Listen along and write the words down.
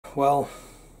Well,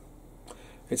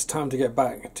 it's time to get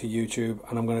back to YouTube,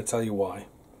 and I'm going to tell you why.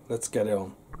 Let's get it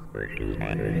on.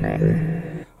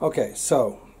 Okay,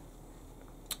 so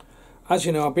as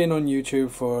you know, I've been on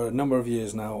YouTube for a number of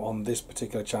years now on this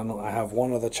particular channel. I have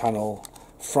one other channel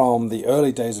from the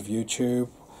early days of YouTube,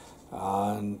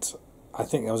 and I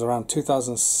think it was around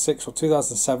 2006 or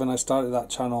 2007 I started that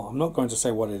channel. I'm not going to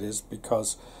say what it is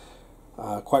because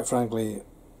quite frankly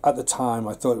at the time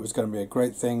I thought it was going to be a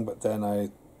great thing, but then I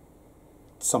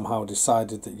somehow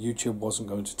decided that YouTube wasn't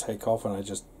going to take off and I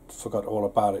just forgot all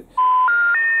about it.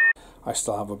 I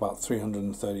still have about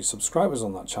 330 subscribers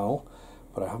on that channel,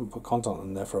 but I haven't put content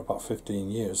in there for about 15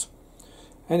 years.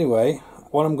 Anyway,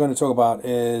 what I'm going to talk about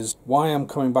is why I'm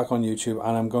coming back on YouTube,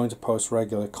 and I'm going to post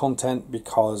regular content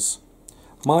because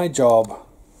my job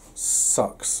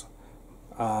sucks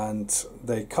and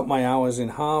they cut my hours in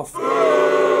half.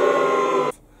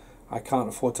 I can't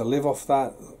afford to live off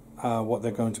that, what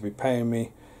they're going to be paying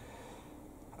me,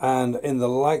 and in the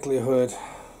likelihood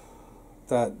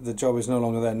that the job is no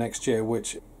longer there next year,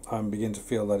 which I'm beginning to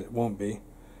feel that it won't be,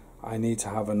 I need to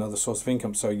have another source of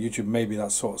income, so YouTube may be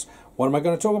that source. What am I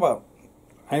going to talk about?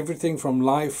 Everything from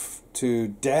life to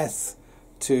death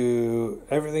to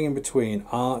everything in between.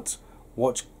 Art,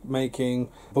 watchmaking,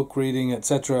 book reading,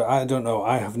 etc. I don't know.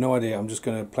 I have no idea. I'm just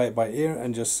going to play it by ear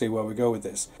and just see where we go with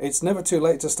this. It's never too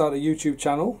late to start a YouTube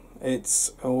channel.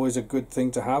 It's always a good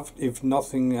thing to have. If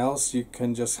nothing else, you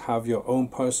can just have your own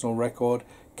personal record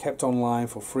kept online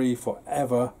for free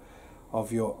forever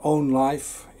of your own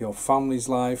life, your family's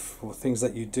life, or things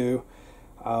that you do,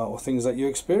 or things that you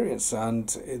experience, and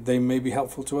they may be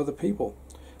helpful to other people.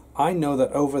 I know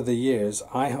that over the years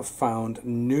I have found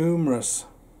numerous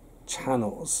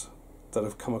channels that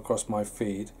have come across my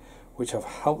feed which have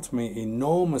helped me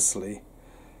enormously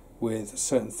with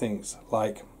certain things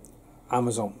like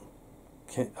Amazon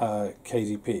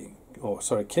KDP, or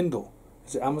sorry, Kindle.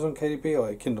 Is it Amazon KDP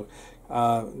or Kindle?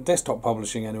 Desktop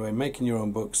publishing anyway, making your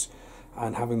own books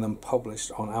and having them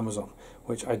published on Amazon,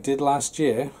 which I did last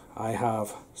year. I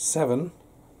have 7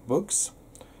 books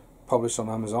published on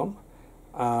Amazon,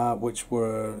 which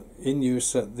were in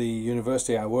use at the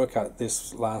university I work at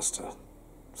this last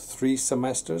 3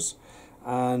 semesters,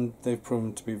 and they've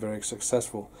proven to be very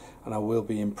successful, and I will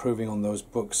be improving on those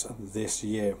books this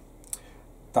year.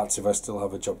 That's if I still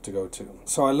have a job to go to.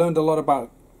 So I learned a lot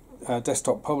about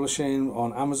desktop publishing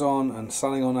on Amazon and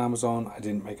selling on Amazon. I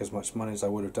didn't make as much money as I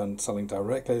would have done selling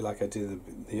directly like I did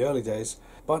in the early days,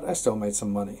 but I still made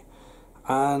some money.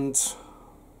 And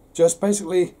just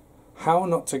basically how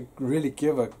not to really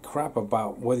give a crap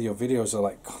about whether your videos are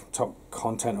like top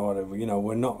content or whatever. You know,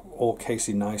 we're not all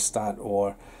Casey Neistat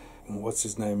or what's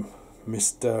his name,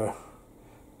 Mr.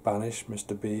 Banish,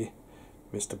 Mr. B,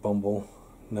 Mr. Bumble,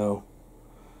 no.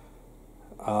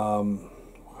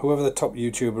 Whoever the top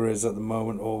YouTuber is at the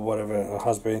moment, or whatever it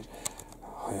has been,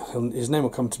 his name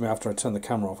will come to me after I turn the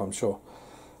camera off, I'm sure.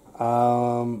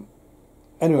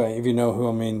 Anyway, if you know who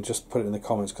I mean, just put it in the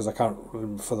comments, because I can't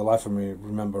for the life of me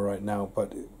remember right now,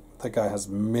 but that guy has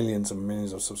millions and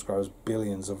millions of subscribers,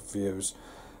 billions of views,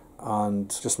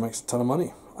 and just makes a ton of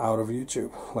money out of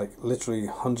YouTube, like literally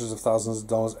hundreds of thousands of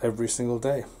dollars every single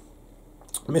day.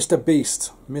 Mr.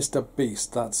 Beast,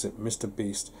 that's it, Mr.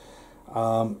 Beast.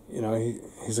 You know,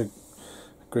 he's a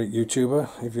great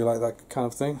YouTuber, if you like that kind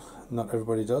of thing. Not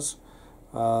everybody does.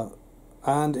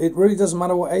 And it really doesn't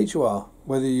matter what age you are,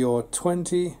 whether you're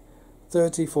 20,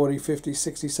 30, 40, 50,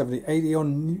 60, 70, 80, or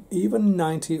even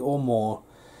 90 or more.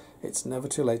 It's never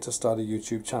too late to start a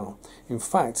YouTube channel. In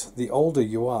fact, the older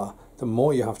you are, the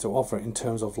more you have to offer in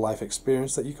terms of life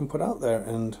experience that you can put out there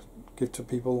and give to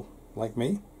people like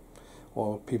me,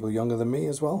 or people younger than me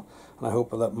as well. And I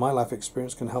hope that my life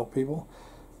experience can help people,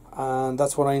 and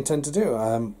that's what I intend to do.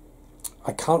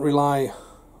 I can't rely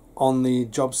on the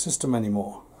job system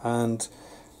anymore, and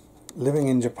living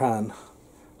in Japan,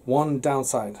 one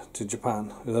downside to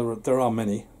Japan, there are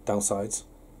many downsides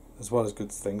as well as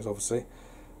good things, obviously.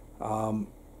 One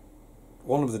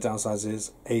of the downsides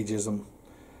is ageism.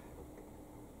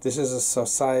 This is a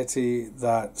society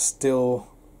that still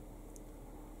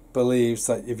believes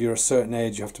that if you're a certain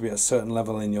age you have to be at a certain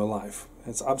level in your life.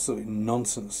 It's absolutely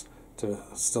nonsense to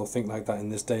still think like that in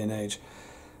this day and age.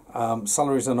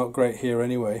 Salaries are not great here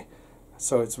anyway,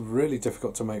 so it's really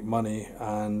difficult to make money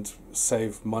and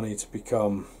save money to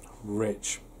become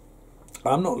rich.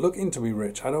 I'm not looking to be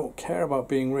rich. I don't care about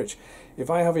being rich. If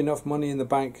I have enough money in the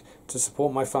bank to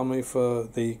support my family for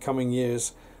the coming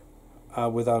years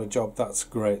without a job, that's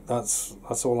great. That's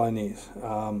all I need,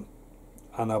 and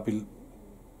I'll be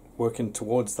working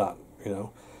towards that, you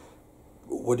know.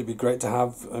 Would it be great to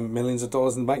have millions of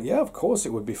dollars in the bank? Yeah, of course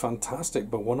it would be fantastic,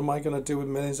 but what am I going to do with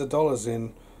millions of dollars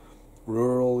in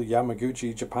rural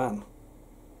Yamaguchi, Japan?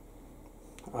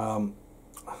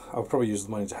 I would probably use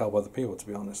the money to help other people, to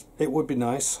be honest. It would be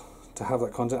nice to have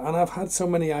that content, and I've had so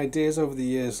many ideas over the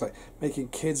years, like making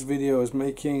kids videos,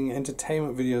 making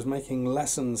entertainment videos, making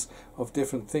lessons of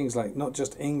different things, like not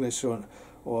just English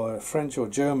or French or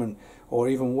German or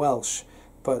even Welsh,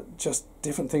 but just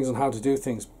different things on how to do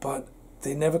things, but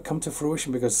they never come to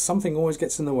fruition because something always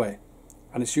gets in the way,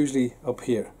 and it's usually up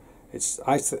here.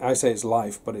 I say it's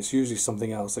life, but it's usually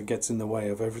something else that gets in the way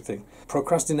of everything.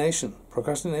 Procrastination.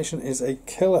 Procrastination is a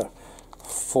killer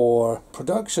for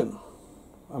production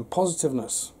and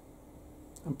positiveness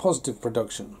and positive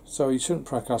production. So you shouldn't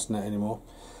procrastinate anymore.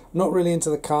 I'm not really into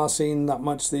the car scene that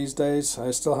much these days.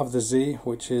 I still have the Z,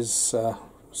 which is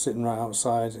sitting right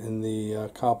outside in the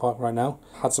car park right now.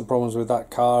 Had some problems with that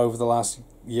car over the last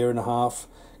year and a half.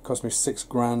 Cost me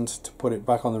 $6,000 to put it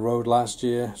back on the road last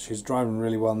year. She's driving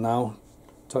really well now,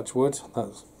 touch wood,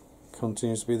 that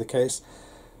continues to be the case.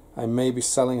 I may be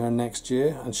selling her next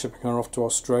year and shipping her off to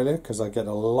Australia, because I get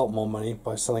a lot more money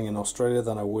by selling in Australia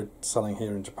than I would selling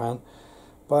here in Japan.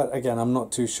 But again, I'm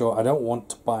not too sure. I don't want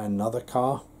to buy another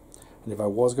car, and if I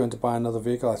was going to buy another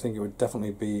vehicle, I think it would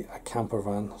definitely be a camper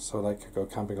van, so that I could go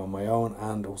camping on my own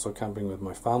and also camping with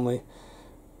my family.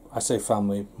 I say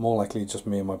family, more likely just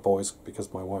me and my boys,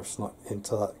 because my wife's not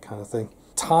into that kind of thing.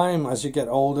 Time, as you get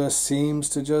older, seems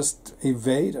to just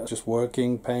evade. Just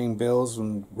working, paying bills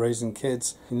and raising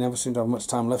kids. You never seem to have much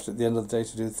time left at the end of the day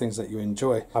to do the things that you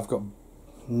enjoy. I've got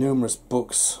numerous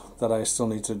books that I still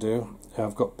need to do.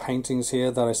 I've got paintings here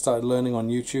that I started learning on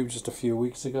YouTube just a few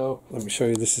weeks ago. Let me show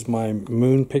you, this is my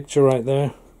moon picture right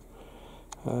there.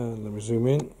 Let me zoom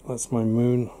in. That's my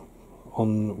moon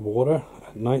on water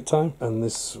at night time, and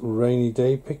this rainy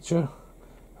day picture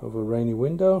of a rainy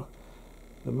window,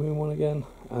 the moon one again.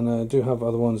 And I do have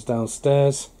other ones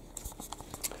downstairs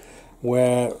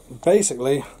where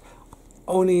basically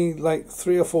only like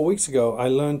 3 or 4 weeks ago I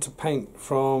learned to paint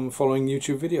from following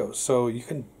YouTube videos. So you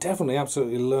can definitely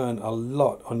absolutely learn a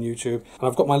lot on YouTube. And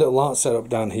I've got my little art setup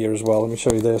down here as well. Let me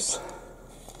show you this.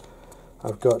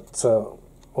 I've got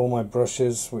all my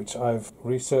brushes, which I've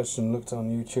researched and looked on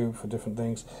YouTube for different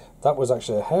things. That was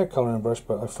actually a hair coloring brush,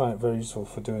 but I find it very useful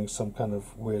for doing some kind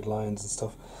of weird lines and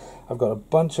stuff. I've got a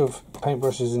bunch of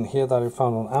paintbrushes in here that I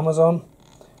found on Amazon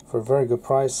for a very good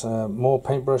price. More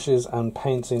paintbrushes and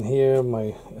paints in here,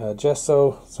 my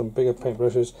gesso, some bigger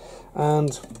paintbrushes,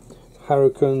 and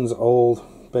Harukun's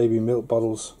old baby milk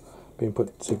bottles being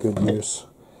put to good use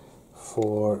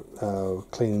for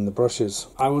cleaning the brushes.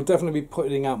 I will definitely be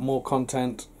putting out more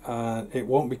content. It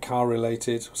won't be car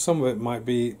related. Some of it might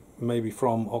be maybe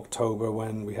from October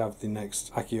when we have the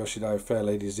next Akiyoshidai Fair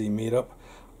Lady Z meetup.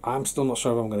 I'm still not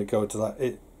sure if I'm going to go to that.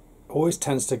 It always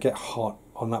tends to get hot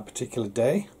on that particular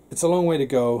day. It's a long way to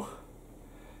go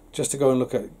just to go and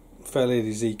look at Fair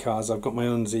Lady Z cars. I've got my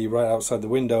own Z right outside the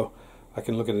window. I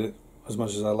can look at it as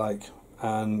much as I like,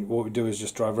 and what we do is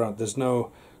just drive around. There's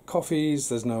no coffees,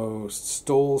 there's no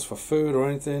stalls for food or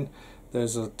anything.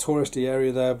 There's a touristy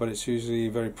area there, but it's usually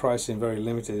very pricey and very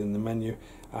limited in the menu,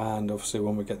 and obviously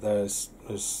when we get there there's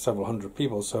several hundred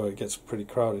people, so it gets pretty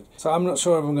crowded. So I'm not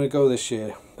sure if I'm going to go this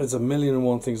year. There's a million and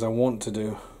one things I want to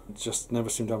do, just never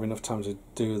seem to have enough time to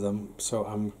do them, so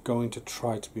I'm going to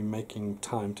try to be making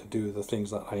time to do the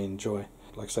things that I enjoy.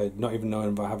 Like I say, not even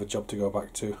knowing if I have a job to go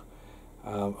back to,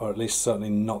 or at least certainly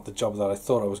not the job that I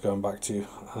thought I was going back to,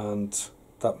 and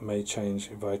that may change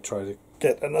if I try to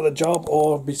get another job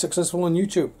or be successful on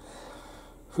YouTube.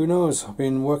 Who knows? I've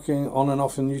been working on and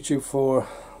off on YouTube for,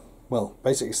 well,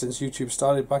 basically since YouTube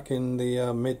started back in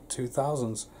the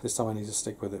mid-2000s. This time I need to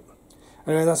stick with it.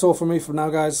 Anyway, that's all from me for now,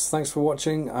 guys. Thanks for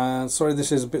watching. Sorry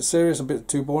this is a bit serious, a bit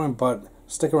too boring, but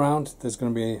stick around. There's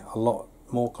going to be a lot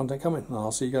more content coming, and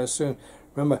I'll see you guys soon.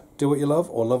 Remember, do what you love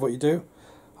or love what you do.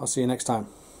 I'll see you next time.